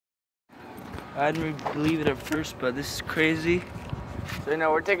I didn't really believe it at first, but this is crazy.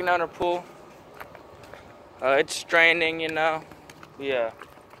 So, we're taking down our pool. It's straining, Yeah.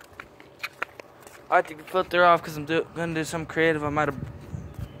 I take the filter off because I'm gonna do something creative. I might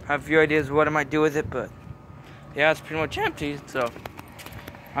have a few ideas of what I might do with it, but yeah, it's pretty much empty. So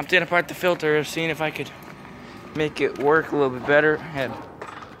I'm taking apart the filter, seeing if I could make it work a little bit better. And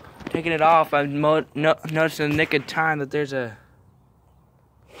taking it off, I've noticed in the nick of time that there's a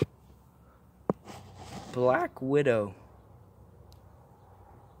black widow.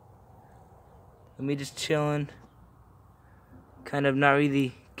 Let me just chilling, kind of not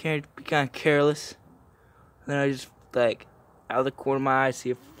really kind of careless. And then I just like out of the corner of my eye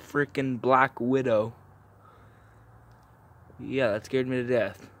see a freaking black widow. Yeah, that scared me to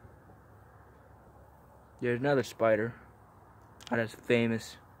death. There's another spider, not as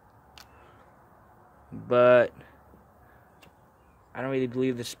famous, but I don't really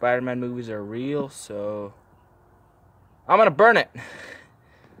believe the Spider-Man movies are real, so I'm gonna burn it.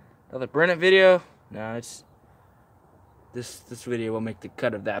 Another burn it video? No, it's this video will make the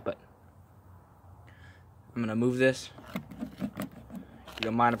cut of that, but I'm gonna move this. You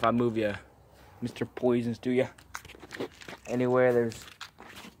don't mind if I move you, Mr. Poisons, do ya? Anywhere there's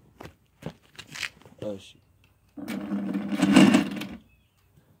oh shit.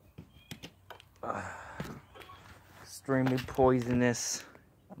 Extremely poisonous.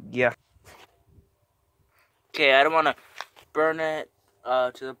 Yeah. Okay, I don't want to burn it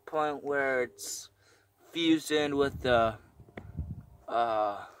to the point where it's fused in with the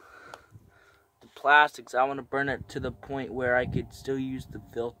plastics. I want to burn it to the point where I could still use the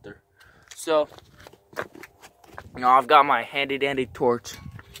filter. So, I've got my handy dandy torch.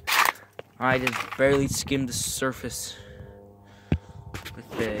 I just barely skimmed the surface with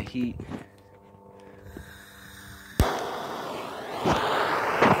the heat.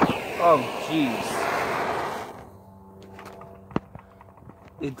 Oh, jeez.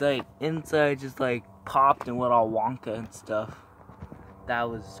 It's like inside just like popped and went all wonka and stuff. That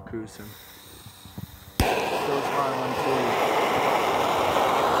was gruesome. So far, one too.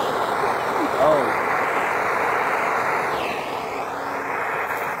 Oh.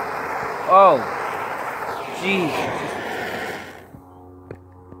 Oh. Jeez.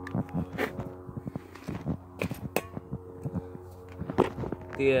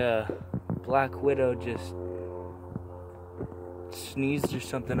 The Black Widow just sneezed or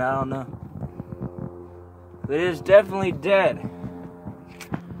something, I don't know. But it is definitely dead.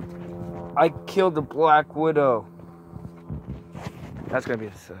 I killed the Black Widow. That's gonna be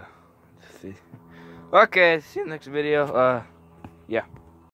okay, see you in the next video. Yeah.